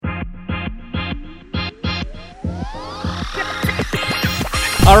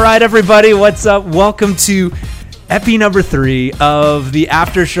All right, everybody, what's up? Welcome to Epi number 3 of the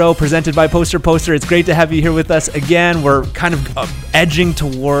After Show presented by Poster. It's great to have you here with us again. We're kind of edging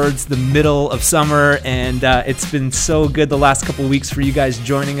towards the middle of summer, and it's been so good the last couple weeks for you guys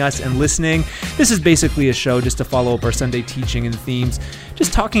joining us and listening. This is basically a show just to follow up our Sunday teaching and themes,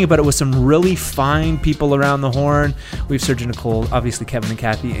 just talking about it with some really fine people around the horn. We have Sergeant Nicole, obviously Kevin and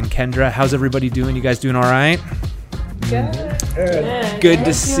Kathy, and Kendra. How's everybody doing? You guys doing all right? Good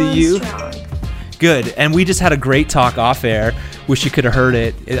to see you. Good. And we just had a great talk off air. Wish you could have heard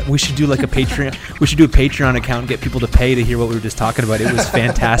it. We should do like a Patreon. We should do a Patreon account and get people to pay to hear what we were just talking about. It was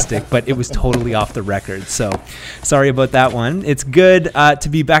fantastic, but it was totally off the record. So sorry about that one. It's good to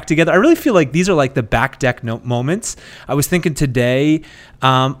be back together. I really feel like these are like the back deck moments. I was thinking today,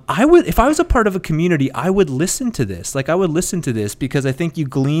 if I was a part of a community, I would listen to this. Like I would listen to this because I think you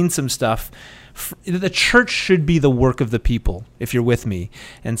glean some stuff. The church should be the work of the people, if you're with me.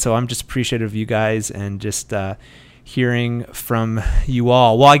 And so I'm just appreciative of you guys and just hearing from you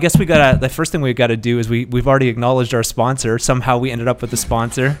all. Well, I guess the first thing we got to do is we've already acknowledged our sponsor. Somehow we ended up with a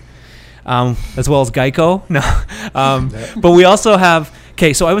sponsor, as well as Geico. No, but we also have.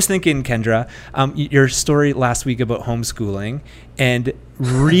 Okay, so I was thinking, Kendra, your story last week about homeschooling and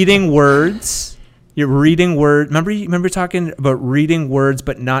reading words. You're reading words. Remember talking about reading words,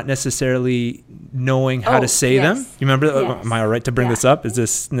 but not necessarily knowing how to say them. You remember? Yes. Am I all right to bring this up? Is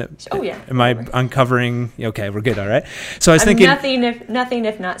this? Oh yeah. Am I uncovering? Okay, we're good. All right. So I was thinking nothing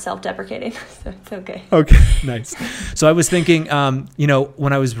if not self-deprecating. So it's okay. Okay, nice. So I was thinking,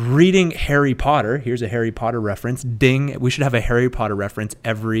 when I was reading Harry Potter, here's a Harry Potter reference. Ding! We should have a Harry Potter reference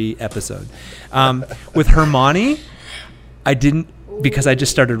every episode. With Hermione, I didn't because I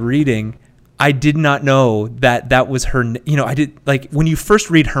just started reading. I did not know that was her. I did when you first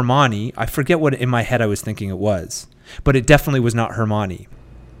read Hermione, I forget what in my head I was thinking it was, but it definitely was not Hermione.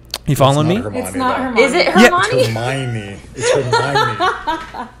 You following me? It's not Hermione. Is it Hermione? Yeah. It's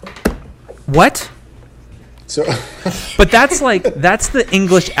Hermione. What? So, but that's the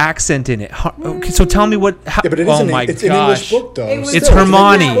English accent in it. Okay, so tell me what. Yeah, but it oh is my it's gosh! an English book, though. It's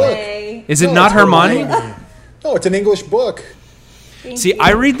Hermione. Is it not Hermione? No, it's an English book. See,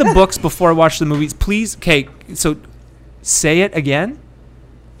 I read the books before I watch the movies. Please, okay, so say it again.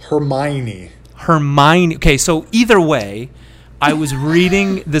 Hermione. Okay, so either way, I was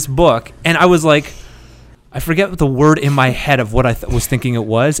reading this book, and I was like, I forget the word in my head of what I was thinking it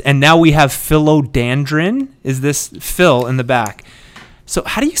was, and now we have philodendron. Is this Phil in the back? So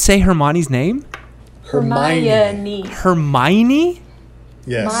how do you say Hermione's name? Hermione. Hermione?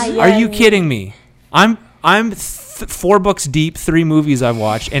 Yes. Are you kidding me? I'm 4 books deep, 3 movies I've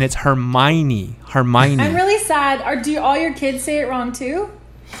watched, and it's Hermione. I'm really sad. Do all your kids say it wrong too?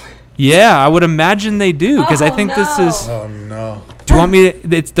 Yeah, I would imagine they do because I think this is. Oh no! Do you want me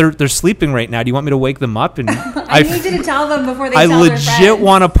to? They're sleeping right now. Do you want me to wake them up? And I need you to tell them before they. I tell their friends. legit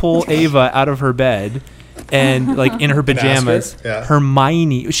want to pull Ava out of her bed and in her pajamas. Yeah.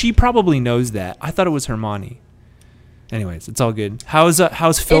 Hermione. She probably knows that. I thought it was Hermione. Anyways, it's all good. How's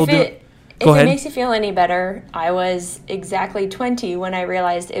Phil doing? If it makes you feel any better, I was exactly 20 when I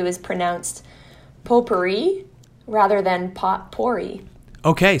realized it was pronounced potpourri rather than potpourri.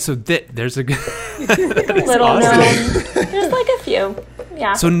 Okay, so there's a good little known. There's like a few,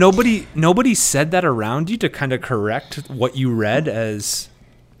 yeah. So nobody said that around you to kind of correct what you read as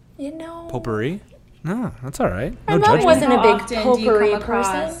potpourri? No, that's all right. My mom wasn't a big potpourri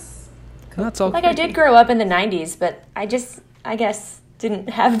person. That's all. I did grow up in the 90s, but I guess didn't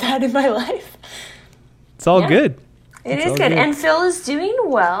have that in my life. It's all good. It is good. And Phil is doing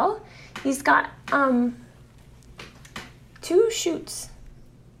well. He's got 2 shoots.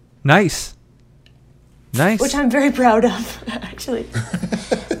 Nice. Which I'm very proud of, actually.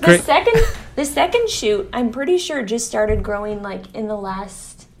 The second shoot, I'm pretty sure just started growing in the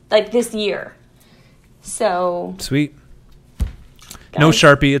last this year. So sweet. Guys, no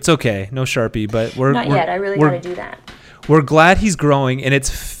Sharpie. It's okay. No Sharpie, but we're not yet. I really got to do that. We're glad he's growing, and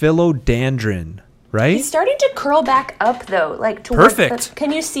it's philodendron, right? He's starting to curl back up, though. Perfect.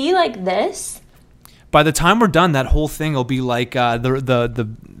 Can you see this? By the time we're done, that whole thing will be like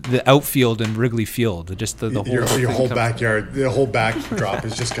the outfield in Wrigley Field. Just the whole your whole backyard, the whole backdrop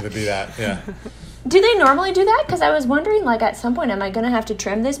is just going to be that. Yeah. Do they normally do that? Because I was wondering, at some point, am I going to have to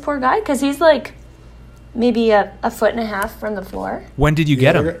trim this poor guy? Because he's maybe a 1.5 feet from the floor. When did you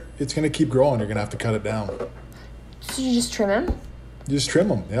get him? It's going to keep growing. You're going to have to cut it down. So you just trim him? You just trim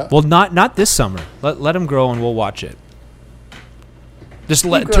him, yeah. Well, not this summer. Let him grow and we'll watch it. Just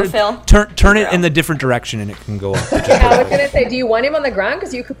turn it in the different direction, and it can go up. I was gonna say, do you want him on the ground?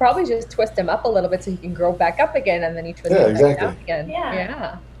 Because you could probably just twist him up a little bit so he can grow back up again, and then you twist him back up again.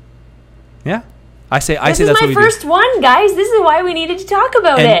 Yeah. I say this that's what we do. This is my first one, guys. This is why we needed to talk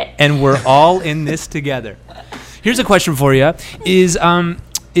about it. And we're all in this together. Here's a question for you: Is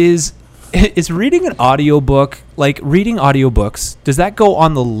reading an audiobook, like reading audiobooks, does that go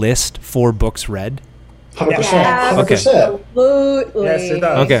on the list for books read? 100%. Yeah. 100%. Absolutely. Yes, it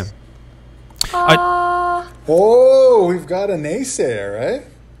does. Okay. Oh, we've got a naysayer, right?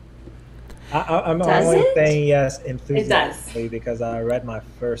 I'm only saying yes enthusiastically because I read my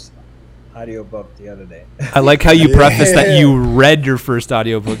first audiobook the other day. I like how you preface that you read your first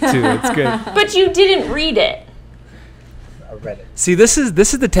audiobook too. It's good. But you didn't read it. I read it. See, this is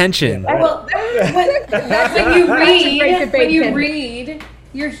the tension. Well, when you read,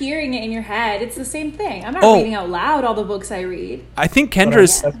 you're hearing it in your head. It's the same thing. I'm not reading out loud all the books I read. I think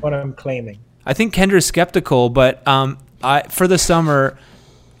that's what I'm claiming. I think Kendra's skeptical, but for the summer,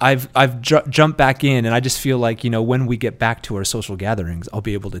 I've jumped back in, and I just feel like, when we get back to our social gatherings, I'll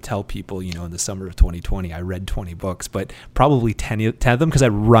be able to tell people, in the summer of 2020, I read 20 books, but probably 10 of them because I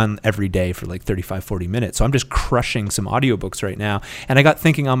run every day for like 35, 40 minutes. So I'm just crushing some audiobooks right now. And I got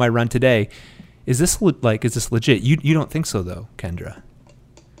thinking on my run today, is this legit? You don't think so though, Kendra?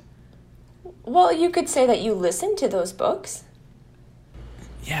 Well, you could say that you listen to those books.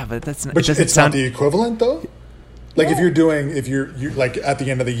 Yeah, but that's not. But it's not the equivalent though. Like if you're like at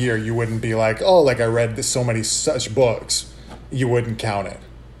the end of the year, you wouldn't be like, oh, like I read so many such books, you wouldn't count it.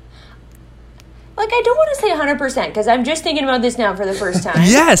 Like I don't want to say 100% because I'm just thinking about this now for the first time.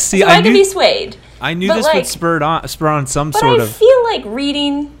 Yes, see, so I can be swayed. I knew this would spur on some sort of. But I feel like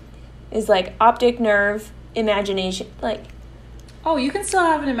reading is like optic nerve, imagination, like. Oh, you can still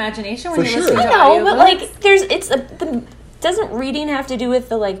have an imagination when For you're sure. listening to I know, audiobooks. but like doesn't reading have to do with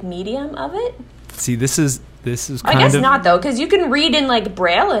the like medium of it? See, this is kind I guess of not though, because you can read in like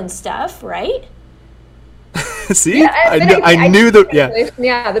Braille and stuff, right? See, Yeah, I knew that. Yeah,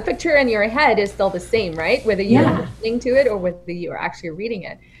 Yeah, the picture in your head is still the same, right? Whether you're listening to it or whether you're actually reading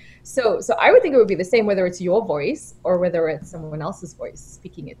it. So I would think it would be the same whether it's your voice or whether it's someone else's voice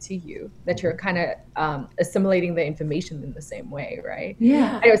speaking it to you, that you're kind of assimilating the information in the same way, right?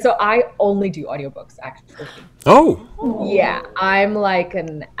 Yeah. Anyway, so I only do audiobooks actually. Oh. Yeah, I'm like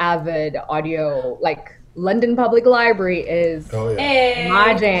an avid audio, like London Public Library is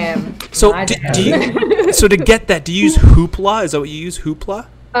my jam. So do you? So to get that, do you use Hoopla? Is that what you use, Hoopla?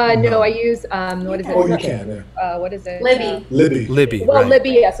 No, I use what is it? Oh, you can. What is it? Libby. Well, right. Libby,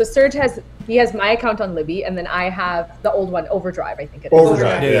 yeah. So Serge has my account on Libby, and then I have the old one, Overdrive. I think it is.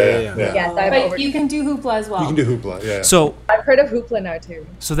 Overdrive. Yeah. Yes, I have But Overdrive. you can do Hoopla as well. You can do Hoopla. Yeah. So I've heard of Hoopla now too.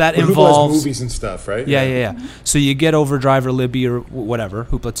 that But Hoopla involves has movies and stuff, right? Yeah. So you get Overdrive or Libby or whatever,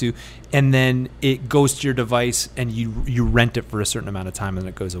 Hoopla 2, and then it goes to your device and you rent it for a certain amount of time and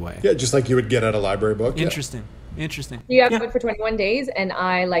it goes away. Yeah, just like you would get at a library book. Interesting. You have it for 21 days, and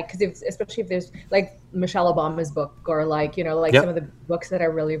I like because especially if there's like Michelle Obama's book or like some of the books that I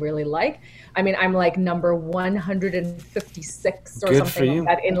really really like. I mean, I'm like number 156 or Good something for you.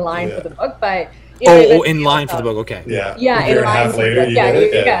 like that in line for the book, but in line for the book. Okay. Yeah. Yeah, A year and a half later, you get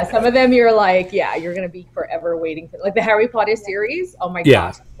it. yeah. Some of them you're like, you're gonna be forever waiting for, like the Harry Potter series. Oh my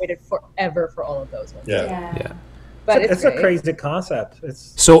gosh, I waited forever for all of those ones. Yeah. But It's a crazy concept.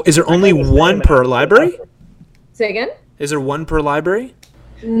 So is there only one per library? Say again? Is there one per library?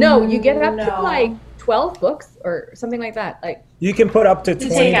 No, you get up to like 12 books or something like that. Like You can put up to 20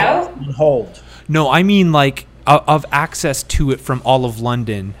 take out? on hold. No, I mean like of access to it from all of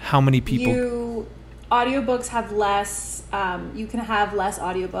London. How many people? Audiobooks have less. You can have less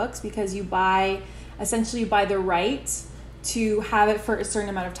audiobooks because you buy the right to have it for a certain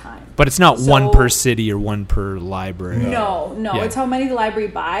amount of time. But it's not one per city or one per library. No, Yeah. it's how many the library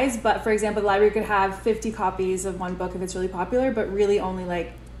buys. But for example, the library could have 50 copies of one book if it's really popular, but really only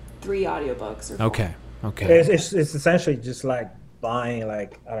like 3 audiobooks. Or 4. Okay. It's essentially just like buying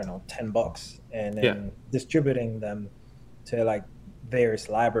 10 books and then distributing them to like various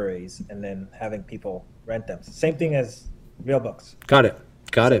libraries and then having people rent them. Same thing as real books. Got it.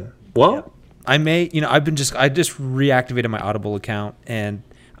 Well, I just reactivated my Audible account and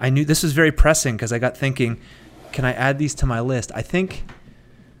I knew this was very pressing because I got thinking, can I add these to my list? I think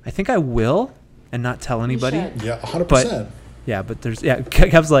I will and not tell anybody. Yeah, 100%. But there's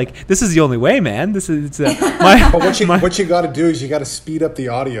Kev's like, this is the only way, man. This is But what you got to do is you got to speed up the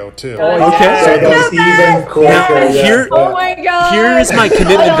audio too. Okay. So it goes even quicker. oh my god! Here is my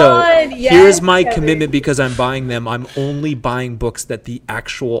commitment, though. Yes, Here is my Kevin. commitment because I'm buying them. I'm only buying books that the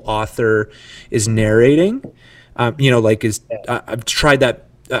actual author is narrating. I've tried that.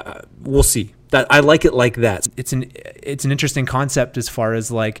 We'll see. That I like it like that. It's an interesting concept as far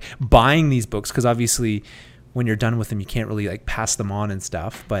as like buying these books, because obviously when you're done with them, you can't really like pass them on and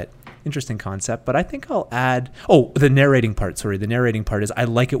stuff. But interesting concept. But I think I'll add the narrating part. Sorry, the narrating part is I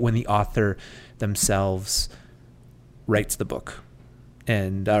like it when the author themselves writes the book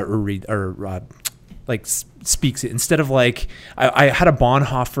and speaks it, instead of like I had a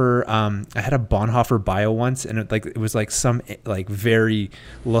Bonhoeffer bio once, and it was like some like very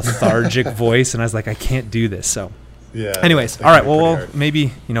lethargic voice, and I was like, I can't do this. So yeah. Anyways, all right. Well,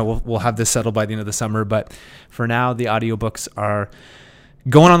 maybe we'll have this settled by the end of the summer, but for now, the audiobooks are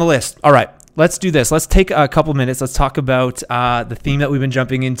going on the list. All right. Let's do this. Let's take a couple minutes. Let's talk about the theme that we've been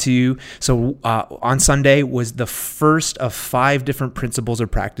jumping into. So on Sunday was the first of 5 different principles or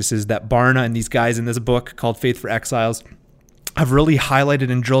practices that Barna and these guys in this book called Faith for Exiles have really highlighted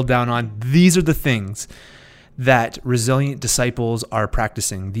and drilled down on. These are the things that resilient disciples are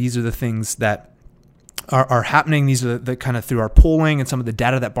practicing. These are the things that are happening. These are the kind of through our polling and some of the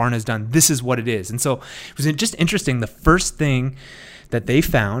data that Barna has done. This is what it is. And so it was just interesting. The first thing that they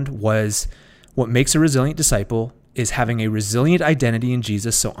found was what makes a resilient disciple is having a resilient identity in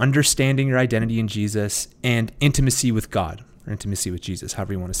Jesus. So understanding your identity in Jesus and intimacy with God, or intimacy with Jesus,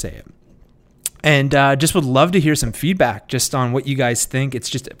 however you want to say it. And just would love to hear some feedback just on what you guys think. It's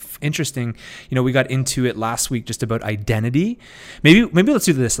just interesting. We got into it last week just about identity. Maybe let's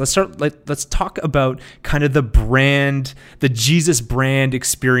do this. Let's talk about kind of the Jesus brand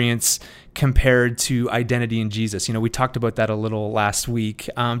experience compared to identity in Jesus. You know, we talked about that a little last week.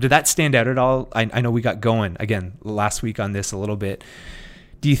 Did that stand out at all? I know we got going again last week on this a little bit.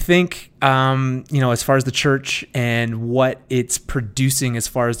 Do you think, as far as the church and what it's producing as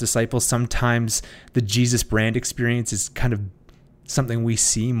far as disciples, sometimes the Jesus brand experience is kind of something we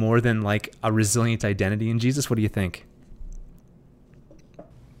see more than like a resilient identity in Jesus? What do you think?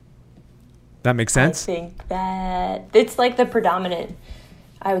 That makes sense? I think that it's like the predominant,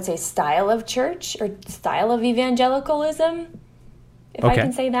 I would say, style of church or style of evangelicalism, if I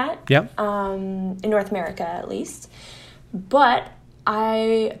can say that. Yep. In North America, at least. But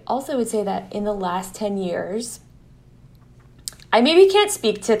I also would say that in the last 10 years, I maybe can't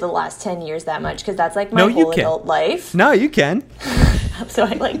speak to the last 10 years that much because that's like my whole adult life. No, you can. So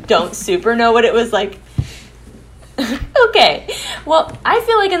I don't super know what it was like. Okay. Well, I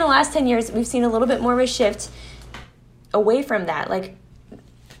feel like in the last 10 years, we've seen a little bit more of a shift away from that. Like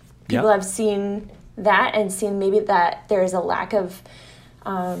people have seen that and seen maybe that there's a lack of,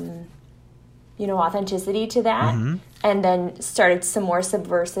 authenticity to that. Mm-hmm. And then started some more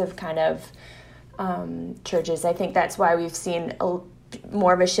subversive kind of churches. I think that's why we've seen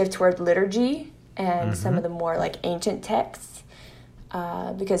more of a shift toward liturgy and some of the more like ancient texts,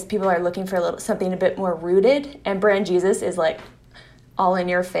 because people are looking for something a bit more rooted. And Brand Jesus is like all in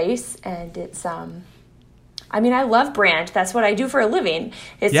your face, and it's I love brand. That's what I do for a living.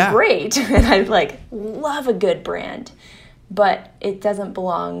 It's great, and I love a good brand, but it doesn't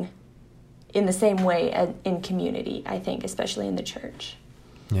belong in the same way in community, I think, especially in the church.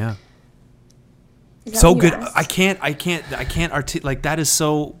 Yeah. So good. I can't articulate, that is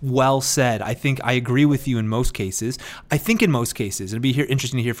so well said. I think I agree with you in most cases. I think in most cases, it'd be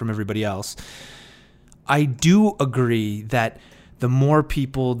interesting to hear from everybody else. I do agree that the more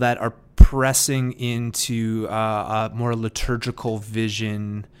people that are pressing into a more liturgical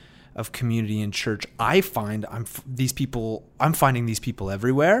vision of community and church, I'm finding these people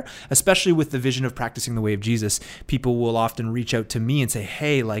everywhere, especially with the vision of practicing the way of Jesus. People will often reach out to me and say,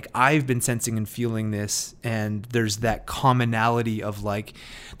 hey, I've been sensing and feeling this. And there's that commonality of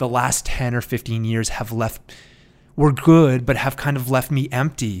the last 10 or 15 years were good, but have kind of left me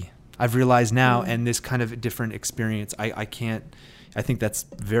empty. I've realized now, and this kind of different experience, I think that's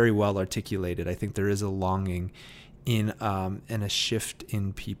very well articulated. I think there is a longing and a shift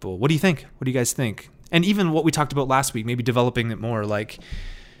in people. What do you think? What do you guys think? And even what we talked about last week, maybe developing it more,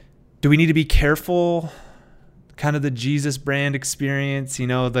 do we need to be careful, kind of the Jesus brand experience,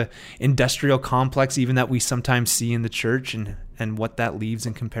 the industrial complex even that we sometimes see in the church, and what that leaves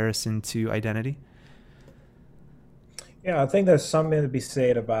in comparison to identity? Yeah, I think there's something to be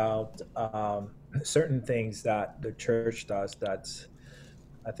said about certain things that the church does that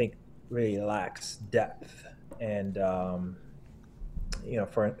I think really lacks depth. And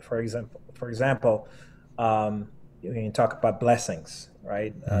for example, you can talk about blessings,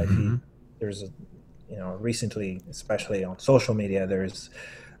 right? There's recently, especially on social media, there's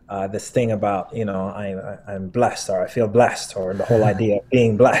this thing about I'm blessed, or I feel blessed, or the whole idea of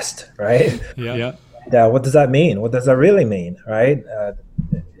being blessed, right? Yeah. What does that mean? What does that really mean, right?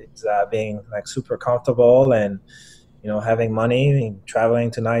 means being like super comfortable and, having money and traveling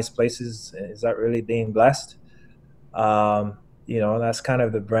to nice places. Is that really being blessed? That's kind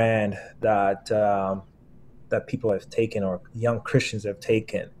of the brand that that people have taken, or young Christians have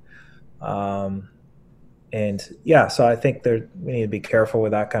taken. So I think we need to be careful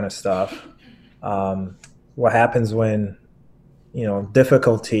with that kind of stuff. What happens when,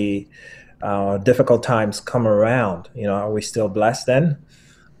 difficult times come around? Are we still blessed then?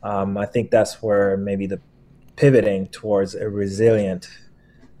 I think that's where maybe the pivoting towards a resilient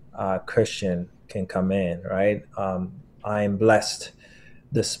Christian can come in, right? I am blessed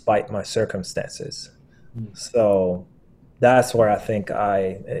despite my circumstances. So that's where I think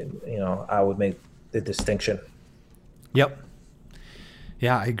I would make the distinction. Yep.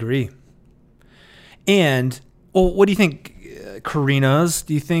 Yeah, I agree. And what do you think, Karina's?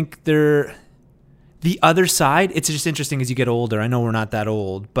 Do you think they're the other side? It's just interesting as you get older. I know we're not that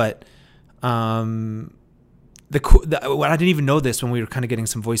old, but I didn't even know this when we were kind of getting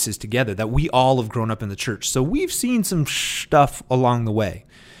some voices together, that we all have grown up in the church. So we've seen some stuff along the way.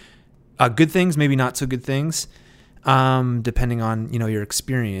 Good things, maybe not so good things, depending on, your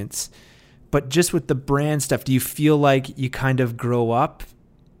experience. But just with the brand stuff, do you feel like you kind of grow up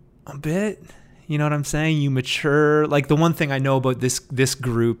a bit? You know what I'm saying? You mature. Like, the one thing I know about this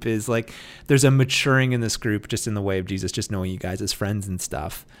group is, like, there's a maturing in this group, just in the way of Jesus, just knowing you guys as friends and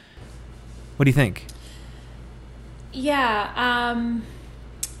stuff. What do you think? Yeah,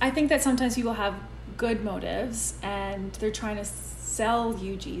 I think that sometimes people have good motives and they're trying to sell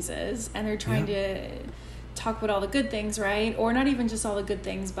you Jesus, and they're trying to talk about all the good things, right? Or not even just all the good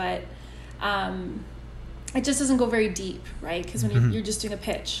things, but it just doesn't go very deep, right? Because when you're just doing a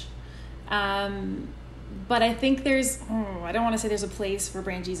pitch. But I think I don't want to say there's a place for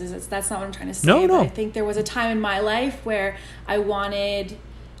brand Jesus. That's not what I'm trying to say. No. But I think there was a time in my life where I wanted,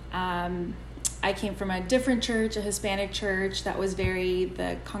 I came from a different church, a Hispanic church that was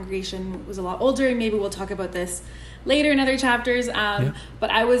the congregation was a lot older, and maybe we'll talk about this later in other chapters.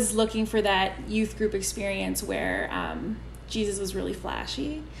 But I was looking for that youth group experience where Jesus was really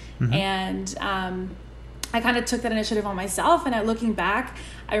flashy. And I kind of took that initiative on myself, and looking back,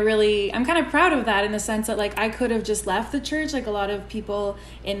 I'm kind of proud of that, in the sense that, like, I could have just left the church like a lot of people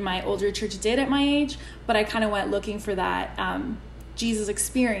in my older church did at my age, but I kind of went looking for that Jesus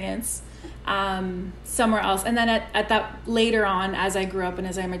experience somewhere else. And then at that later on, as I grew up and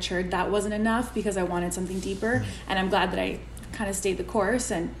as I matured, that wasn't enough, because I wanted something deeper, and I'm glad that I kind of stayed the course.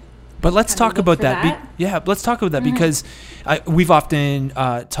 But let's talk about that. Let's talk about that, because we've often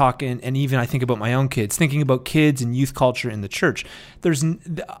talked, and even I think about my own kids, thinking about kids and youth culture in the church.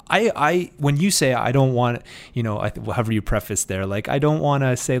 When you say I don't want, however you preface there, like, I don't want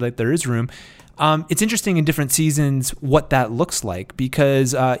to say like there is room. It's interesting in different seasons what that looks like,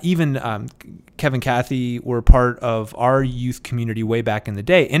 because even Kevin and Kathy were part of our youth community way back in the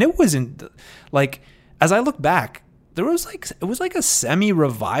day, and it wasn't like, as I look back, it was like a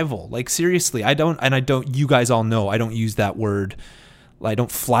semi-revival. Like, seriously, you guys all know I don't use that word. I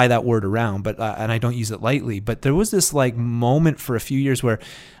don't fly that word around, but and I don't use it lightly. But there was this like moment for a few years where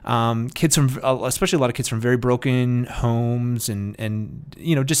kids especially a lot of kids from very broken homes and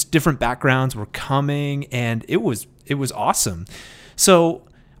just different backgrounds were coming, and it was awesome. So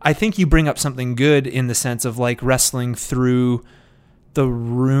I think you bring up something good in the sense of like wrestling through the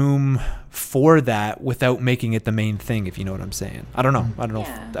room for that without making it the main thing, if you know what I'm saying. I don't know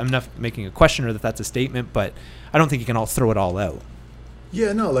if I'm not making a question or that's a statement, but I don't think you can all throw it all out.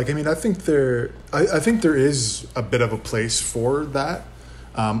 Yeah, no, like, I mean, I think there is a bit of a place for that.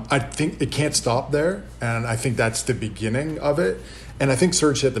 I think it can't stop there, and I think that's the beginning of it. And I think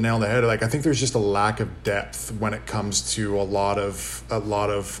Serge hit the nail on the head. Like, I think there's just a lack of depth when it comes to a lot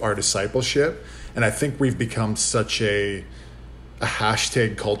of our discipleship, and I think we've become such a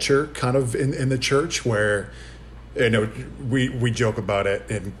hashtag culture kind of in the church, where we joke about it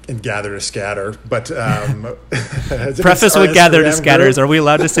and gather to scatter, but preface what gather to scatter is. Are we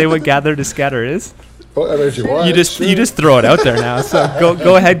allowed to say what gather to scatter is? Well, if you want, you just throw it out there now. So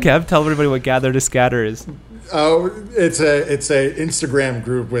go ahead, Kev. Tell everybody what gather to scatter is. It's a Instagram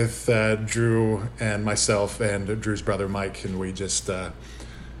group with Drew and myself and Drew's brother Mike, and we just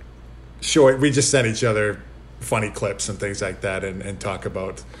we just send each other funny clips and things like that, and talk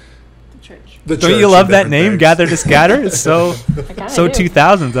about church. Don't you love that name, things. Gather to Scatter? It's so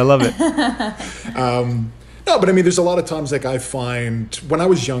 2000s. I love it. No, but I mean, there's a lot of times, like, I find when I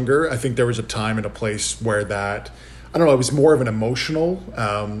was younger, I think there was a time and a place where that, I don't know, it was more of an emotional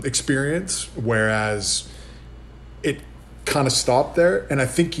experience, whereas kind of stop there. And I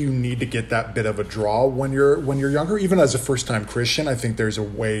think you need to get that bit of a draw when you're younger. Even as a first-time Christian, I think there's a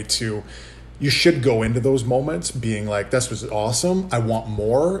way to, you should go into those moments being like, this was awesome, I want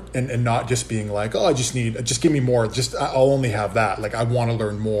more, and not just being like, oh, just give me more, I'll only have that. Like, I want to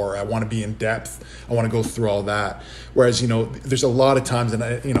learn more, I want to be in depth, I want to go through all that. Whereas, there's a lot of times, and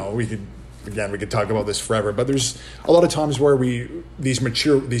we could talk about this forever, but there's a lot of times where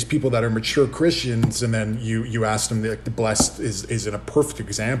these people that are mature Christians, and then you ask them, like, the blessed is in a perfect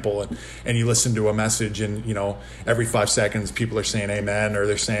example, and you listen to a message, and every 5 seconds people are saying amen, or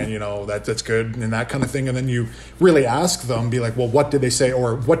they're saying that's good and that kind of thing, and then you really ask them, be like, well, what did they say,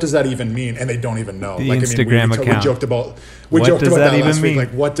 or what does that even mean? And they don't even know. The Instagram account. We joked about that last week.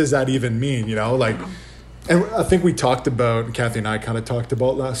 Like, what does that even mean? And I think we talked about, Kathy and I kind of talked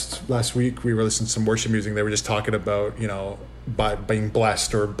about last week, we were listening to some worship music, they were just talking about, by being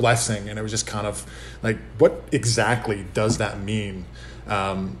blessed or blessing. And it was just kind of like, what exactly does that mean?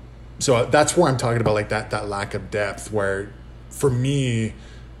 So that's where I'm talking about, like, that lack of depth, where for me,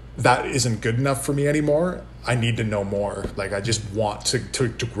 that isn't good enough for me anymore. I need to know more. Like, I just want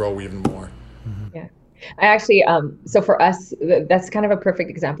to grow even more. Mm-hmm. Yeah. I actually, so for us, that's kind of a perfect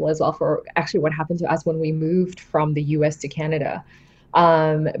example as well for actually what happened to us when we moved from the US to Canada.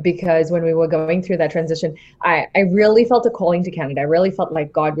 Because when we were going through that transition, I really felt a calling to Canada. I really felt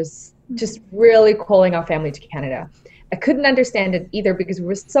like God was just really calling our family to Canada. I couldn't understand it either because we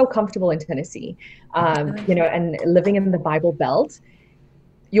were so comfortable in Tennessee, and living in the Bible Belt.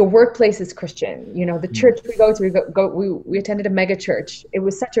 Your workplace is Christian. The church we go to, we attended a mega church. It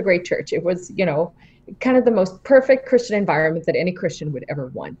was such a great church. It was, kind of the most perfect Christian environment that any Christian would ever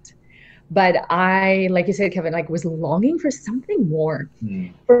want. But I, like you said, Kevin, was longing for something more.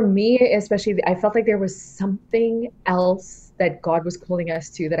 For me, especially, I felt like there was something else that God was calling us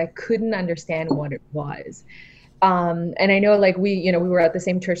to that I couldn't understand what it was. And I know, we were at the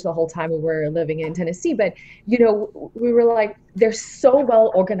same church the whole time we were living in Tennessee, but, we were like, they're so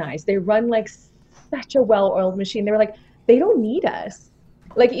well organized. They run like such a well-oiled machine. They were like, they don't need us.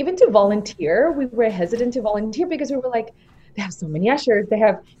 Like, even to volunteer, we were hesitant to volunteer because we were like, they have so many ushers. They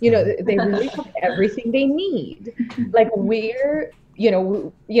have, they really have everything they need. Like, we're,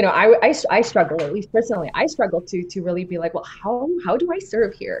 I struggle, at least personally, I struggle to really be like, well, how do I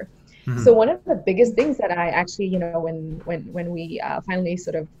serve here? Mm-hmm. So one of the biggest things that I actually, when we finally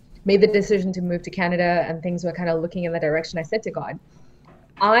sort of made the decision to move to Canada and things were kind of looking in that direction, I said to God,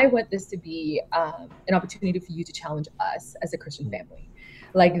 I want this to be an opportunity for you to challenge us as a Christian family.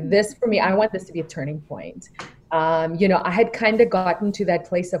 Like, this, for me, I want this to be a turning point. I had kind of gotten to that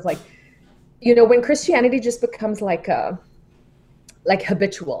place of, like, when Christianity just becomes like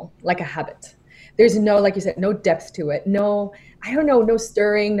habitual, like a habit. There's no, like you said, no depth to it. No, I don't know, no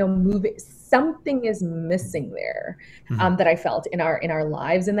stirring, no moving. Something is missing there, that I felt in our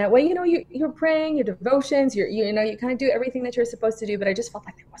lives. In that way, you're praying, your devotions, you kind of do everything that you're supposed to do. But I just felt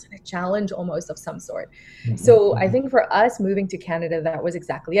like there wasn't a challenge almost of some sort. Mm-hmm. So I think for us moving to Canada, that was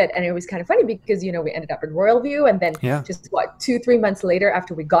exactly it. And it was kind of funny because, we ended up in Royalview, and then just 2-3 months later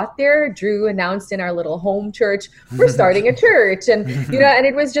after we got there, Drew announced in our little home church, we're starting a church. And, and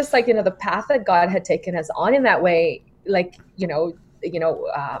it was just like, the path that God had taken us on in that way, like,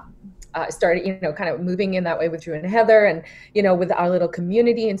 started, kind of moving in that way with Drew and Heather, and with our little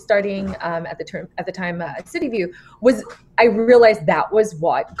community, and starting at the time City View, was, I realized that was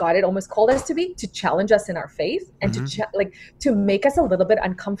what God had almost called us to be, to challenge us in our faith, and to make us a little bit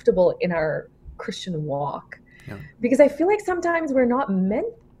uncomfortable in our Christian walk, because I feel like sometimes we're not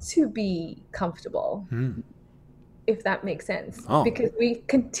meant to be comfortable. If that makes sense, because we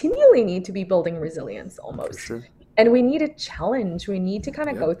continually need to be building resilience almost. For sure. And we need a challenge. We need to kind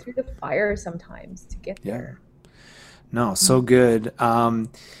of go through the fire sometimes to get there. No, so good.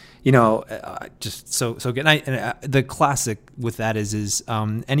 Just so good. And the classic with that is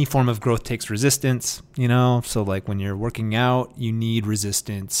any form of growth takes resistance. So like when you're working out, you need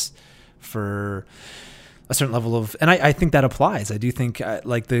resistance for a certain level of, and I think that applies. I do think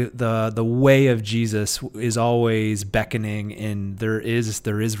like the way of Jesus is always beckoning, and there is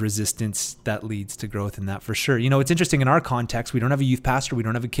resistance that leads to growth in that, for sure. It's interesting in our context, we don't have a youth pastor, we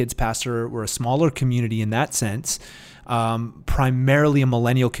don't have a kids pastor. We're a smaller community in that sense. Primarily a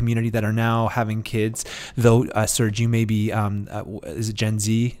millennial community that are now having kids, though, Serge, you may be, is it Gen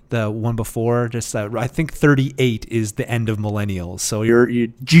Z, the one before? Just I think 38 is the end of millennials. So you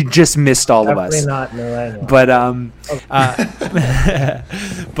just missed all Definitely of us. Not millennial. But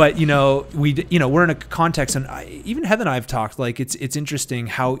we're in a context, and even Heather and I have talked, like it's interesting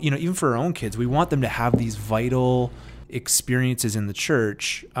how, even for our own kids, we want them to have these vital experiences in the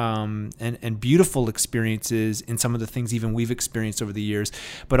church, and beautiful experiences in some of the things even we've experienced over the years.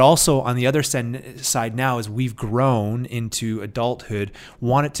 But also on the other side now, as we've grown into adulthood,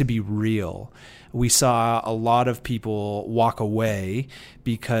 want it to be real. We saw a lot of people walk away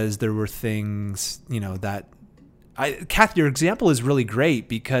because there were things, that Kath, your example is really great,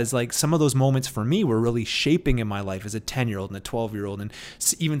 because like some of those moments for me were really shaping in my life as a 10-year-old and a 12-year-old, and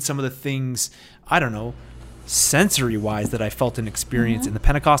even some of the things, I don't know, sensory wise that I felt and experienced in the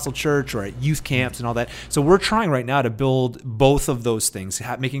Pentecostal church or at youth camps and all that. So we're trying right now to build both of those things,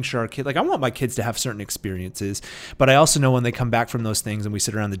 making sure our kids, like I want my kids to have certain experiences, but I also know when they come back from those things and we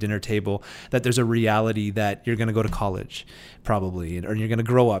sit around the dinner table that there's a reality that you're going to go to college probably, or you're going to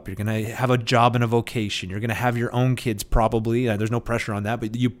grow up, you're going to have a job and a vocation, you're going to have your own kids probably. There's no pressure on that,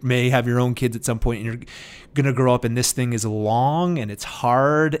 but you may have your own kids at some point, and you're going to grow up, and this thing is long and it's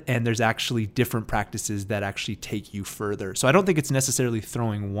hard, and there's actually different practices that actually take you further. So I don't think it's necessarily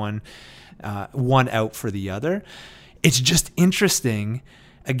throwing one out for the other. It's just interesting,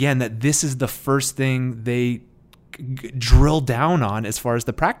 again, that this is the first thing they drill down on as far as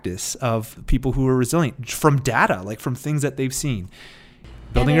the practice of people who are resilient from data, like from things that they've seen.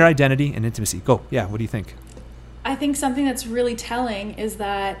 Building your identity and intimacy. Go. Yeah. What do you think? I think something that's really telling is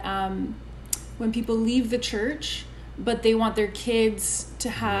that when people leave the church, but they want their kids to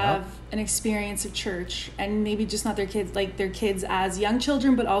have an experience of church, and maybe just not their kids, like their kids as young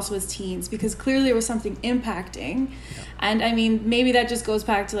children, but also as teens, because clearly there was something impacting. Yeah. And I mean, maybe that just goes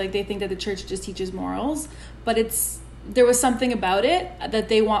back to like, they think that the church just teaches morals, but there was something about it that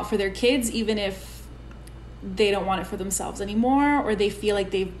they want for their kids, even if they don't want it for themselves anymore, or they feel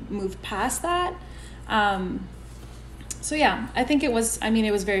like they've moved past that. So yeah, I think it was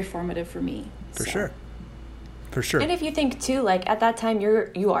very formative for me. For sure. And if you think too, like at that time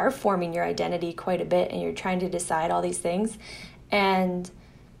you are forming your identity quite a bit, and you're trying to decide all these things. And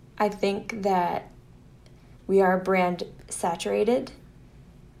I think that we are brand saturated,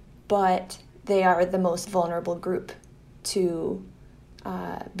 but they are the most vulnerable group to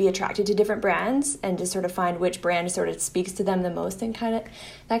be attracted to different brands and to sort of find which brand sort of speaks to them the most and kind of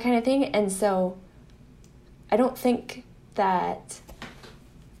that kind of thing. And so I don't think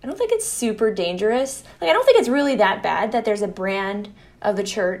it's super dangerous. Like, I don't think it's really that bad that there's a brand of the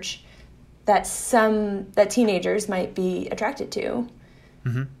church that teenagers might be attracted to.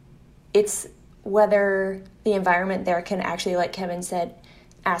 Mm-hmm. It's whether the environment there can actually, like Kevin said,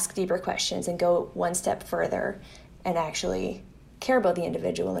 ask deeper questions and go one step further and actually care about the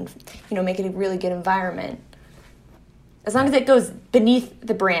individual and, make it a really good environment. As long as it goes beneath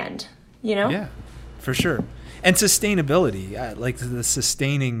the brand, Yeah, for sure. And sustainability, like the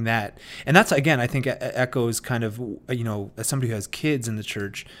sustaining that. And that's, again, I think echoes kind of, as somebody who has kids in the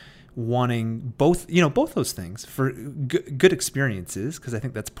church, wanting both those things for good experiences, because I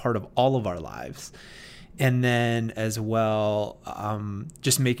think that's part of all of our lives. And then as well,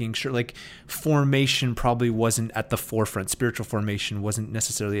 just making sure, like, formation probably wasn't at the forefront. Spiritual formation wasn't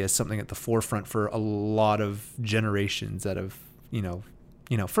necessarily as something at the forefront for a lot of generations that have,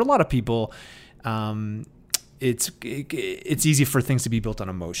 for a lot of people, it's easy for things to be built on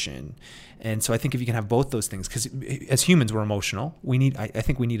emotion. And so I think if you can have both those things, because as humans, we're emotional. I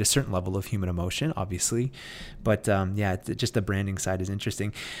think we need a certain level of human emotion, obviously. But just the branding side is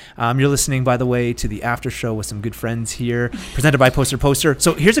interesting. You're listening, by the way, to the after show with some good friends here, presented by Poster.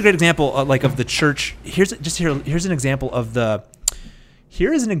 So here's a great example of the church. Here's an example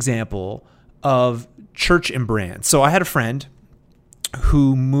of church and brand. So I had a friend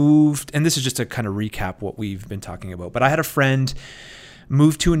who moved, and this is just to kind of recap what we've been talking about, but I had a friend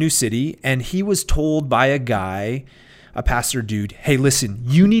move to a new city, and he was told by a guy, a pastor dude, hey, listen,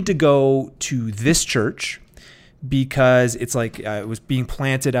 you need to go to this church because it's like it was being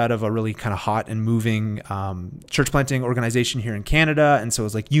planted out of a really kind of hot and moving church planting organization here in Canada. And so it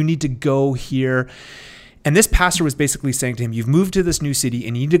was like, you need to go here. And this pastor was basically saying to him, you've moved to this new city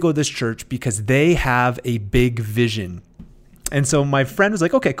and you need to go to this church because they have a big vision. And so my friend was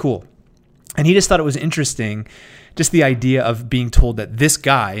like, okay, cool. And he just thought it was interesting, just the idea of being told that this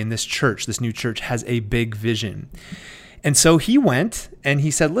guy in this church, this new church, has a big vision. And so he went and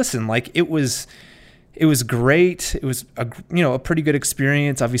he said, listen, like it was great. It was a pretty good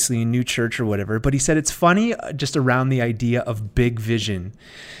experience, obviously a new church or whatever. But he said it's funny just around the idea of big vision,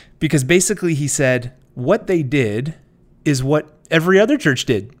 because basically he said what they did is what every other church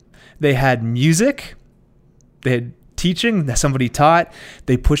did. They had music, they had teaching that somebody taught,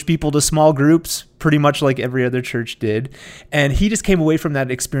 they pushed people to small groups, pretty much like every other church did. And he just came away from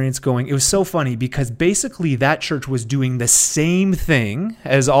that experience going, it was so funny because basically that church was doing the same thing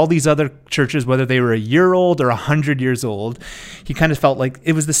as all these other churches, whether they were a year old or 100 years old. He kind of felt like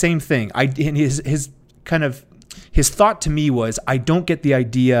it was the same thing. And his thought to me was, I don't get the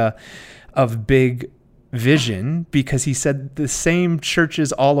idea of big vision, because he said the same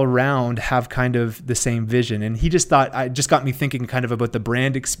churches all around have kind of the same vision. And he just thought, it just got me thinking kind of about the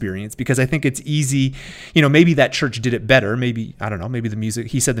brand experience, because I think it's easy, maybe that church did it better. Maybe, I don't know, maybe the music,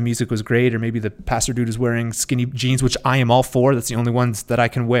 he said the music was great, or maybe the pastor dude is wearing skinny jeans, which I am all for. That's the only ones that I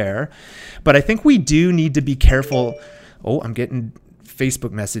can wear. But I think we do need to be careful. Oh, I'm getting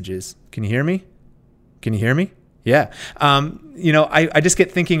Facebook messages. Can you hear me? Yeah. I just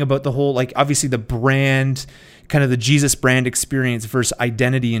get thinking about the whole, like, obviously the brand, kind of the Jesus brand experience versus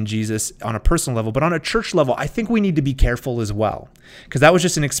identity in Jesus on a personal level. But on a church level, I think we need to be careful as well. Because that was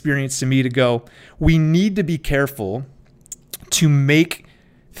just an experience to me to go, we need to be careful to make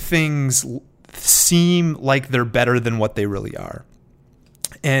things seem like they're better than what they really are.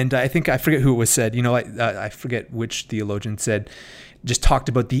 And I forget who it was said, I forget which theologian said, just talked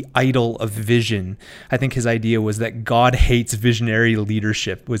about the idol of vision. I think his idea was that God hates visionary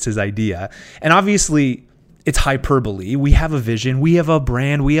leadership, was his idea. And obviously it's hyperbole. We have a vision, we have a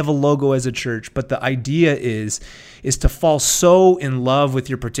brand, we have a logo as a church, but the idea is to fall so in love with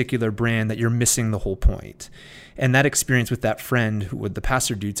your particular brand that you're missing the whole point. And that experience with that friend, with the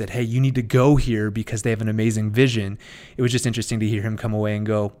pastor dude, said, hey, you need to go here because they have an amazing vision. It was just interesting to hear him come away and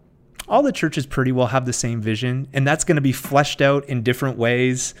go, all the churches pretty well have the same vision, and that's going to be fleshed out in different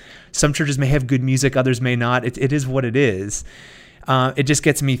ways. Some churches may have good music, others may not. It is what it is. It just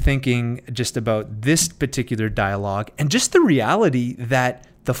gets me thinking just about this particular dialogue and just the reality that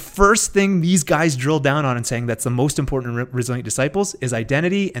the first thing these guys drill down on and saying that's the most important in Resilient Disciples is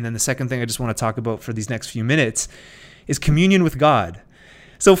identity. And then the second thing I just want to talk about for these next few minutes is communion with God.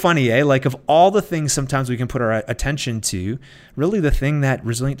 So funny, eh? Like, of all the things sometimes we can put our attention to, really the thing that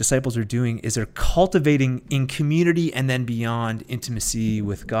Resilient Disciples are doing is they're cultivating in community and then beyond intimacy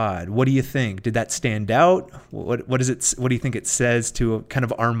with God. What do you think? Did that stand out? What is it? What do you think it says to kind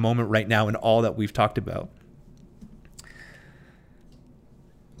of our moment right now and all that we've talked about?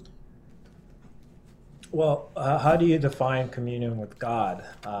 Well, how do you define communion with God?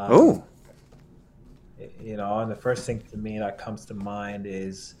 And the first thing to me that comes to mind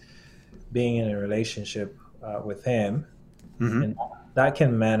is being in a relationship with Him. Mm-hmm. And that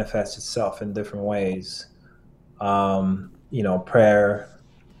can manifest itself in different ways. Prayer,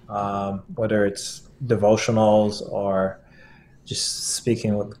 whether it's devotionals or just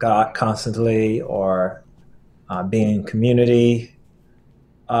speaking with God constantly, or being in community,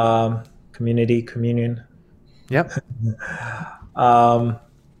 communion. Yep.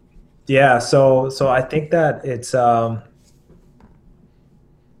 Yeah, so I think that it's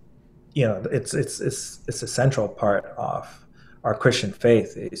it's a central part of our Christian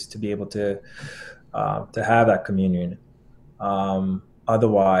faith is to be able to have that communion.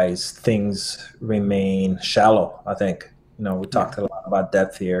 Otherwise, things remain shallow. I think we talked a lot about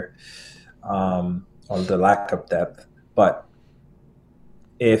depth here, or the lack of depth. But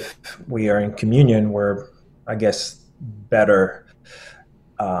if we are in communion, we're, I guess, better.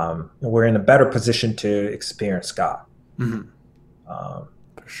 We're in a better position to experience God. Mm-hmm.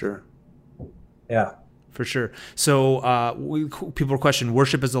 For sure. Yeah. For sure. So people question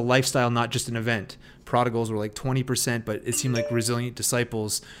worship as a lifestyle, not just an event. Prodigals were like 20%, but it seemed like Resilient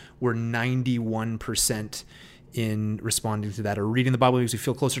Disciples were 91% in responding to that, or reading the Bible makes me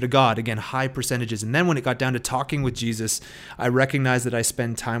feel closer to God. Again, high percentages. And then when it got down to talking with Jesus, I recognized that I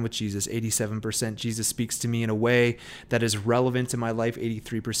spend time with Jesus, 87%. Jesus speaks to me in a way that is relevant to my life,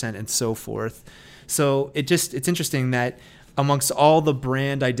 83%, and so forth. So it's interesting that amongst all the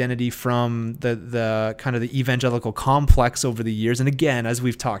brand identity from the kind of the evangelical complex over the years, and again, as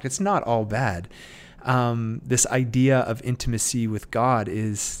we've talked, it's not all bad. This idea of intimacy with God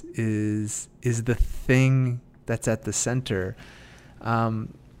is the thing that's at the center.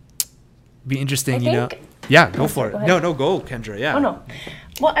 Be interesting, Yeah, go for it. No, go, Kendra. Yeah. Oh no.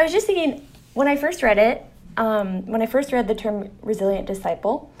 Well, I was just thinking when I first read it, when I first read the term resilient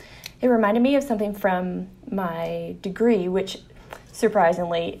disciple, it reminded me of something from my degree, which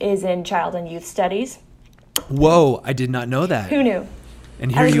surprisingly is in child and youth studies. Whoa, I did not know that. Who knew?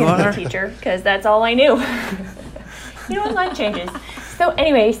 And here you are. I was a teacher because that's all I knew. Life changes. So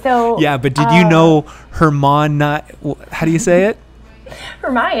anyway, yeah, but did you know Herman? How do you say it?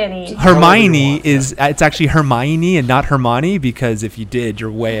 Hermione is, it's actually Hermione and not Hermione, because if you did,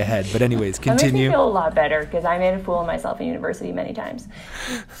 you're way ahead. But anyways, continue. That makes me feel a lot better, because I made a fool of myself in university many times,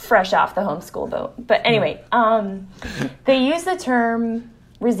 fresh off the homeschool boat. But anyway, they use the term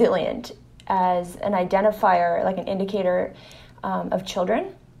resilient as an identifier, like an indicator of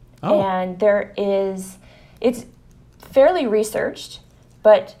children. Oh. And it's fairly researched,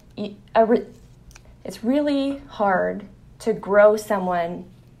 but it's really hard to grow someone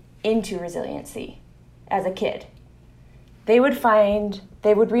into resiliency as a kid. They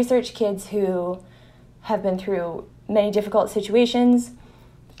would research kids who have been through many difficult situations,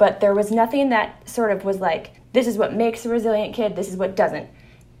 but there was nothing that sort of was like, this is what makes a resilient kid, this is what doesn't.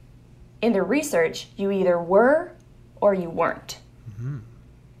 In the research, you either were or you weren't. Mm-hmm.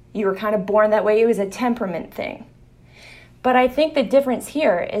 You were kind of born that way. It was a temperament thing. But I think the difference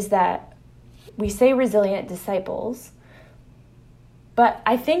here is that we say resilient disciples, but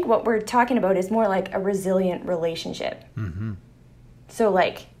I think what we're talking about is more like a resilient relationship. Mm-hmm. So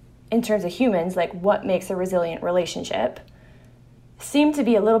like, in terms of humans, like what makes a resilient relationship seem to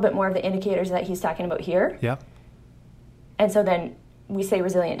be a little bit more of the indicators that he's talking about here. Yeah. And so then we say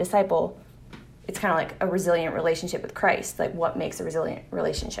resilient disciple, it's kind of like a resilient relationship with Christ, like what makes a resilient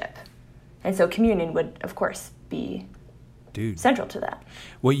relationship. And so communion would, of course, be central to that.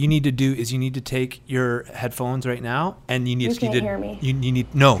 What you need to do is you need to take your headphones right now, and you need to hear me. You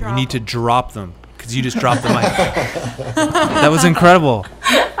need to drop them, because you just dropped the mic. That was incredible.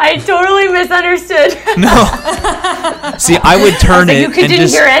 I totally misunderstood. No. See, I would turn it. You didn't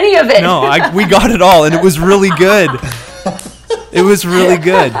hear any of it. No, we got it all, and it was really good. It was really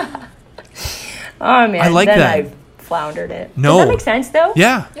good. Oh man, I like then that. I floundered it. No. Does that make sense though?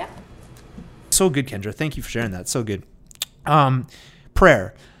 Yeah. So good, Kendra. Thank you for sharing that. So good.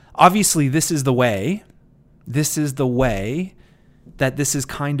 Prayer. Obviously, this is the way that this is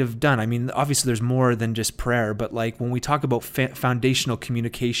kind of done. I mean, obviously there's more than just prayer, but like when we talk about foundational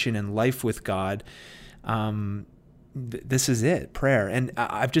communication and life with God, this is it, prayer. And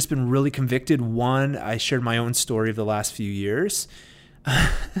I've just been really convicted. One, I shared my own story of the last few years,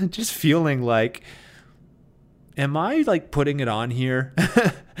 just feeling like, am I like putting it on here?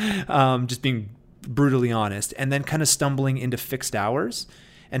 Just being brutally honest, and then kind of stumbling into fixed hours,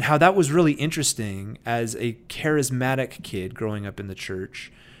 and how that was really interesting as a charismatic kid growing up in the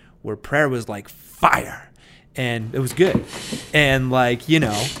church, where prayer was like fire. And it was good. And like,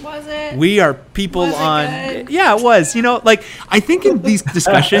 was it? We are people yeah, it was, like I think in these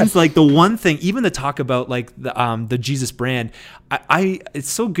discussions, like the one thing, even the talk about like the Jesus brand, it's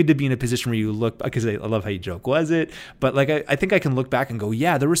so good to be in a position where you look, because I love how you joke, was it? But like, I think I can look back and go,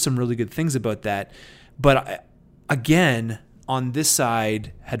 yeah, there were some really good things about that. But again, on this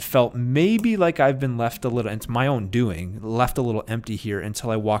side had felt maybe like I've been left a little, it's my own doing, left a little empty here until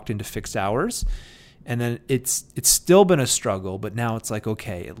I walked into fixed hours. And then it's still been a struggle, but now it's like,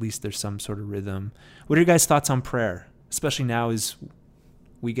 okay, at least there's some sort of rhythm. What are your guys' thoughts on prayer? Especially now as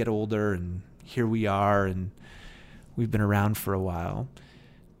we get older and here we are and we've been around for a while.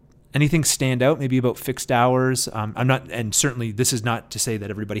 Anything stand out maybe about fixed hours? I'm not, and certainly this is not to say that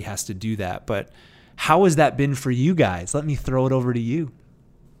everybody has to do that, but how has that been for you guys? Let me throw it over to you.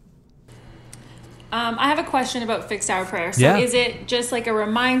 I have a question about fixed hour prayer. So is it just like a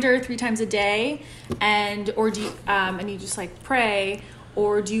reminder 3 times a day, or do you, and you just like pray,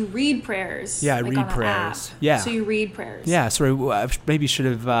 or do you read prayers? Yeah, I read prayers. Yeah. So you read prayers. Yeah. Sorry, I maybe should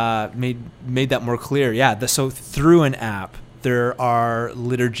have made that more clear. Yeah. So through an app, there are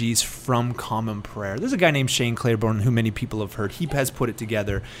liturgies from Common Prayer. There's a guy named Shane Claiborne who many people have heard. He has put it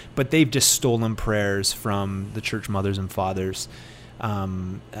together, but they've just stolen prayers from the church mothers and fathers.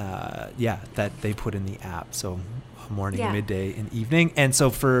 That they put in the app. So morning, midday, and evening. And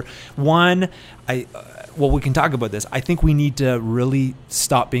so for one, we can talk about this. I think we need to really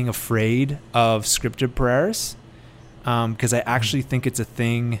stop being afraid of scripted prayers, because I actually think it's a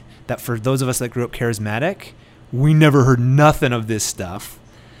thing that for those of us that grew up charismatic, we never heard nothing of this stuff,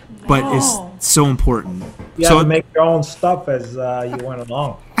 but it's so important. You have to make your own stuff as you went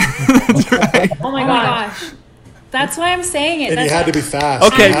along. Right. Oh my gosh. That's why I'm saying it. And you had to be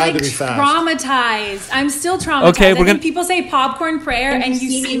fast. Okay. I'm traumatized. I'm still traumatized. Okay, I think people say popcorn prayer and you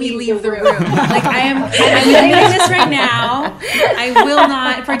see me leave the room. Like I'm doing this right now. I will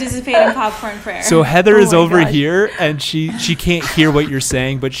not participate in popcorn prayer. So Heather is over here and she can't hear what you're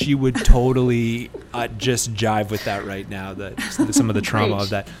saying, but she would totally just jive with that right now. Some of the trauma of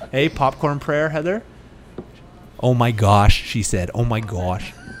that. Hey, popcorn prayer, Heather? Oh my gosh, she said. Oh my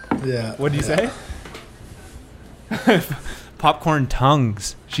gosh. Yeah. What did you say? popcorn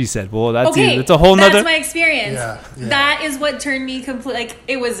tongues. She said, "Well, that's a whole nother." That's my experience. Yeah. That is what turned me completely. Like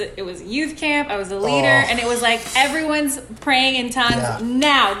it was youth camp. I was a leader, and it was like everyone's praying in tongues. Yeah.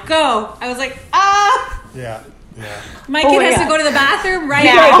 Now go. I was like, ah. Yeah. My kid has to go to the bathroom right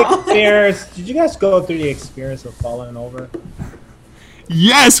now. Did you guys go through the experience of falling over?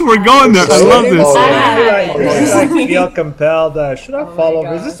 Yes, we're going there. I love this. I feel compelled. Should I fall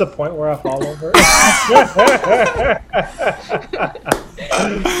over? Is this the point where I fall over?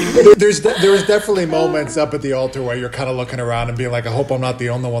 There was definitely moments up at the altar where you're kind of looking around and being like, I hope I'm not the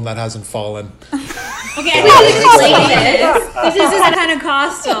only one that hasn't fallen. Okay, we should explain this. This is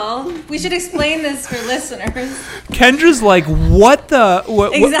Pentecostal. We should explain this for listeners. Kendra's like, what the?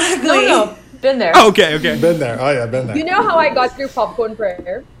 What? Exactly. No. Been there. Oh, okay. Been there. Oh, yeah, been there. You know how I got through popcorn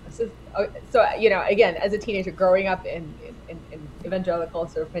prayer? So again, as a teenager, growing up in evangelical,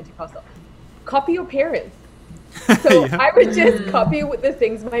 sort of Pentecostal, copy your parents. So Yeah. I would just copy what the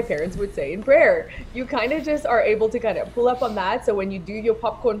things my parents would say in prayer. You kind of just are able to kind of pull up on that. So when you do your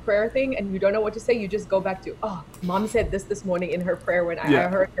popcorn prayer thing and you don't know what to say, you just go back to, mom said this morning in her prayer when I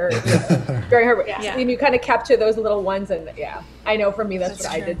heard her during her. Yeah. And you kind of capture those little ones. And I know for me, that's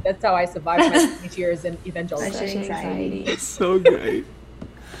what true. I did. That's how I survived my teenage years in evangelical. Anxiety. So great.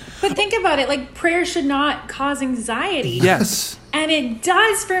 But think about it, like prayer should not cause anxiety. Yes. And it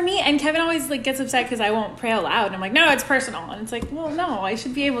does for me. And Kevin always like gets upset because I won't pray out loud. And I'm like, no, it's personal. And it's like, well, no, I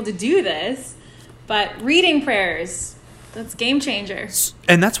should be able to do this. But reading prayers, that's game changer.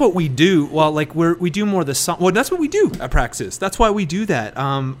 And that's what we do. Well, like we do more of the song. Well, that's what we do at Praxis. That's why we do that.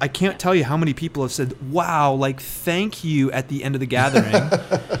 I can't tell you how many people have said, "Wow, like thank you" at the end of the gathering,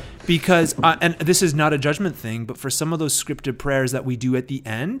 because and this is not a judgment thing, but for some of those scripted prayers that we do at the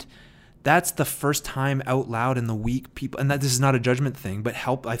end, that's the first time out loud in the week people, and that this is not a judgment thing, but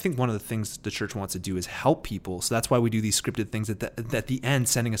help. I think one of the things the church wants to do is help people. So that's why we do these scripted things at the end,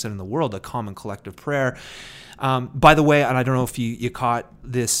 sending us out in the world, a common collective prayer. By the way, and I don't know if you caught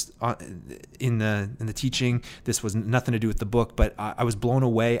this in the teaching, this was nothing to do with the book, but I was blown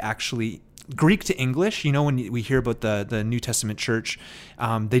away actually. Greek to English, when we hear about the New Testament church,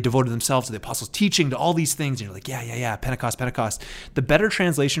 they devoted themselves to the apostles' teaching, to all these things. And you're like, yeah, Pentecost. The better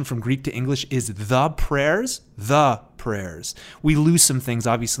translation from Greek to English is the prayers. We lose some things,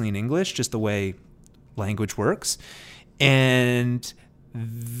 obviously, in English, just the way language works. And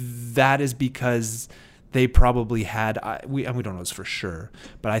that is because they probably had, we don't know this for sure,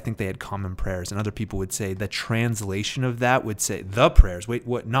 but I think they had common prayers. And other people would say the translation of that would say the prayers. Wait,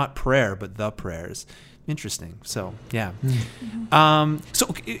 what? Not prayer, but the prayers. Interesting. So, yeah.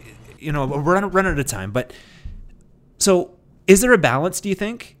 So, we're running out of time. But so is there a balance, do you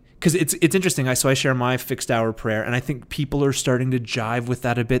think? Because it's interesting. I share my fixed hour prayer, and I think people are starting to jive with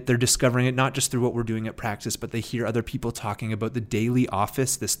that a bit. They're discovering it not just through what we're doing at Praxis, but they hear other people talking about the daily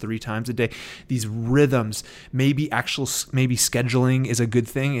office, this 3 times a day, these rhythms. Maybe scheduling is a good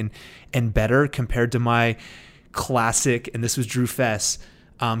thing and better compared to my classic, and this was Drew Fess,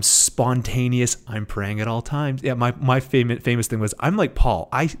 spontaneous, I'm praying at all times. Yeah, my famous thing was, I'm like Paul,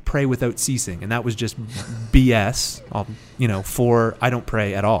 I pray without ceasing, and that was just BS. I don't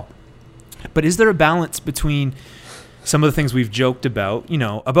pray at all. But is there a balance between some of the things we've joked about,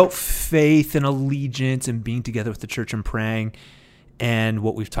 about faith and allegiance and being together with the church and praying, and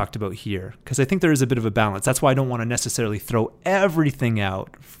what we've talked about here? Because I think there is a bit of a balance. That's why I don't want to necessarily throw everything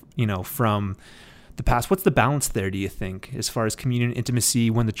out, from the past. What's the balance there, do you think, as far as communion, intimacy,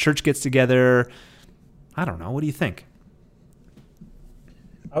 when the church gets together? I don't know. What do you think?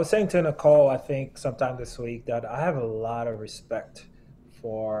 I was saying to Nicole, I think sometime this week, that I have a lot of respect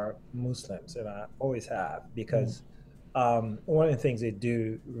for Muslims, and I always have, because one of the things they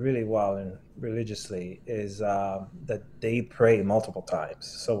do really well and religiously is that they pray multiple times.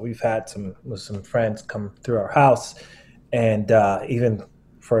 So we've had some Muslim friends come through our house, and even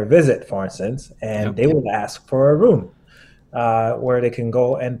for a visit, for instance, and they will ask for a room where they can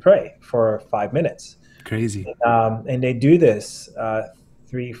go and pray for 5 minutes. Crazy. And they do this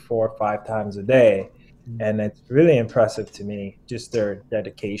 3, 4, 5 times a day. And it's really impressive to me, just their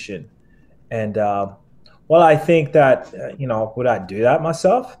dedication. And I think that, would I do that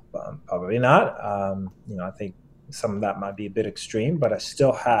myself? Probably not. I think some of that might be a bit extreme, but I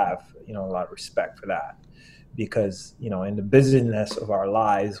still have, a lot of respect for that. Because, in the busyness of our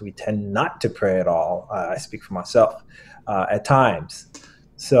lives, we tend not to pray at all. I speak for myself at times.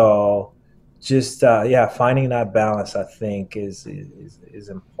 So just, finding that balance, I think, is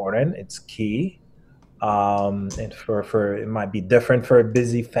important. It's key. And for it might be different for a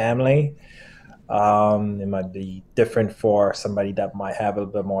busy family. It might be different for somebody that might have a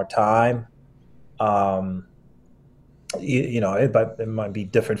little bit more time. it might be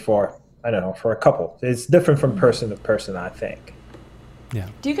different for, I don't know, for a couple. It's different from person to person, I think. Yeah.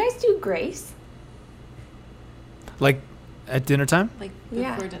 Do you guys do grace? Like at dinner time? Like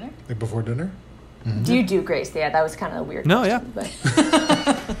before dinner? Like before dinner? Mm-hmm. Do you do grace? Yeah, that was kind of a weird No, question.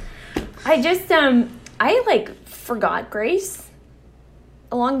 yeah. But I just, I like forgot grace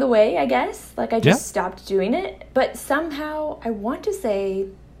along the way, I guess. Like I just stopped doing it. But somehow, I want to say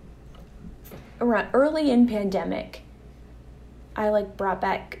around early in pandemic, I like brought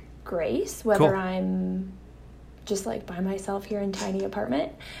back grace, whether I'm just like by myself here in a tiny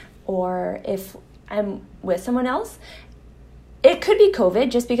apartment or if I'm with someone else. It could be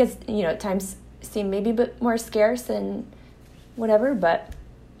COVID just because, times seem maybe a bit more scarce and whatever, but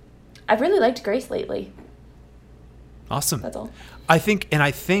I've really liked grace lately. Awesome. That's all. I think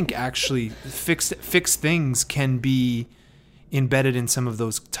actually fixed things can be embedded in some of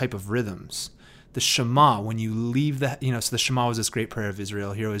those type of rhythms. The Shema, when you leave so the Shema was this great prayer of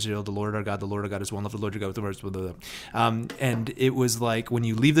Israel. Hear, O Israel, the Lord our God is one. Love the Lord your God with the words. And it was like when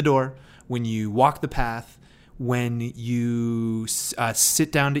you leave the door, when you walk the path, when you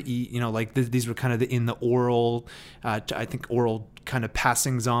sit down to eat, these were kind of in the oral, I think oral kind of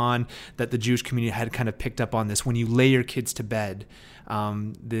passings on that the Jewish community had kind of picked up on this. When you lay your kids to bed,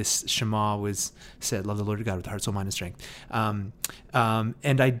 this Shema was said, love the Lord your God with heart, soul, mind, and strength.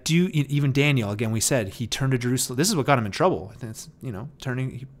 And I do, even Daniel, again, we said he turned to Jerusalem. This is what got him in trouble. I think it's,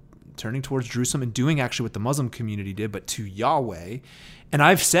 turning towards Jerusalem and doing actually what the Muslim community did, but to Yahweh. And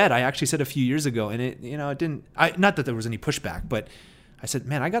I actually said a few years ago, and it didn't, not that there was any pushback, but I said,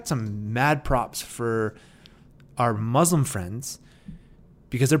 man, I got some mad props for our Muslim friends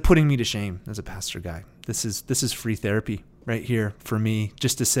because they're putting me to shame as a pastor guy. This is free therapy right here for me,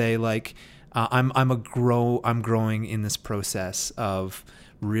 just to say like, I'm growing in this process of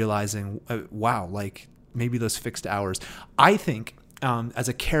realizing, wow, like maybe those fixed hours. I think as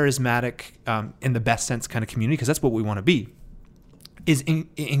a charismatic, in the best sense kind of community, because that's what we want to be, is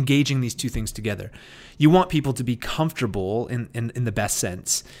engaging these two things together. You want people to be comfortable in the best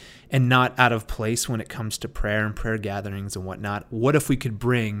sense and not out of place when it comes to prayer and prayer gatherings and whatnot. What if we could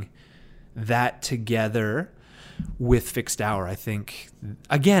bring that together with fixed hour? I think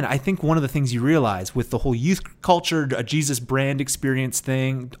one of the things you realize with the whole youth culture, a Jesus brand experience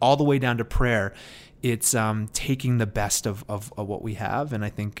thing, all the way down to prayer, it's taking the best of what we have. And I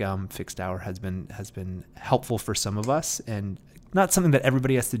think fixed hour has been helpful for some of us, and not something that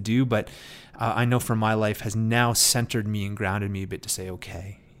everybody has to do, but I know for my life has now centered me and grounded me a bit to say,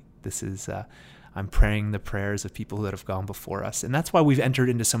 okay, this is, I'm praying the prayers of people that have gone before us. And that's why we've entered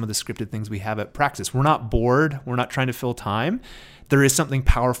into some of the scripted things we have at Praxis. We're not bored. We're not trying to fill time. There is something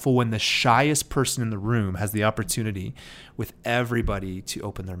powerful when the shyest person in the room has the opportunity with everybody to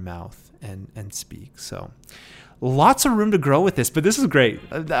open their mouth and speak. So lots of room to grow with this, but this is great.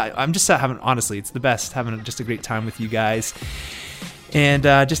 I'm just honestly, it's the best, having just a great time with you guys. And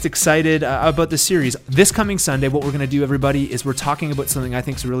just excited about the series. This coming Sunday, what we're going to do, everybody, is we're talking about something I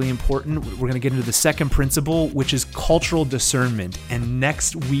think is really important. We're going to get into the second principle, which is cultural discernment. And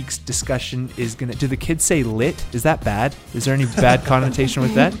next week's discussion is going to... Do the kids say lit? Is that bad? Is there any bad connotation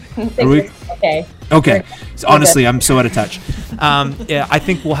with that? Okay. So honestly, I'm so out of touch. Yeah, I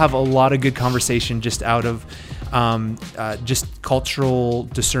think we'll have a lot of good conversation just out of... just cultural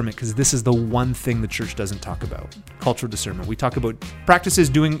discernment, because this is the one thing the church doesn't talk about. Cultural discernment. We talk about practices,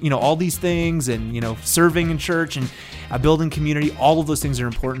 doing all these things, and serving in church and building community. All of those things are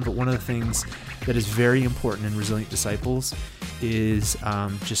important, but one of the things that is very important in Resilient Disciples is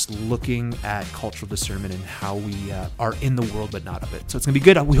just looking at cultural discernment and how we are in the world but not of it. So it's going to be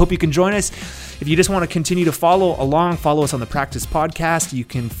good. We hope you can join us. If you just want to continue to follow us on the Practice Podcast. You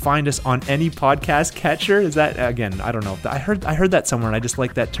can find us on any podcast catcher. Is that, again, I don't know. I heard that somewhere, and I just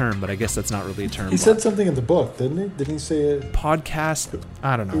like that term, but I guess that's not really a term. He said something in the book, didn't he? Didn't he say it? Podcast?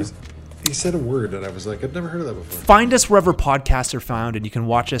 I don't know. He said a word that I was like, I've never heard of that before. Find us wherever podcasts are found, and you can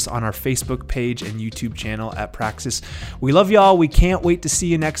watch us on our Facebook page and YouTube channel at Praxis. We love y'all. We can't wait to see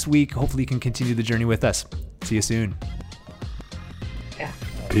you next week. Hopefully you can continue the journey with us. See you soon. Yeah.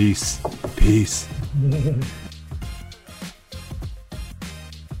 Peace.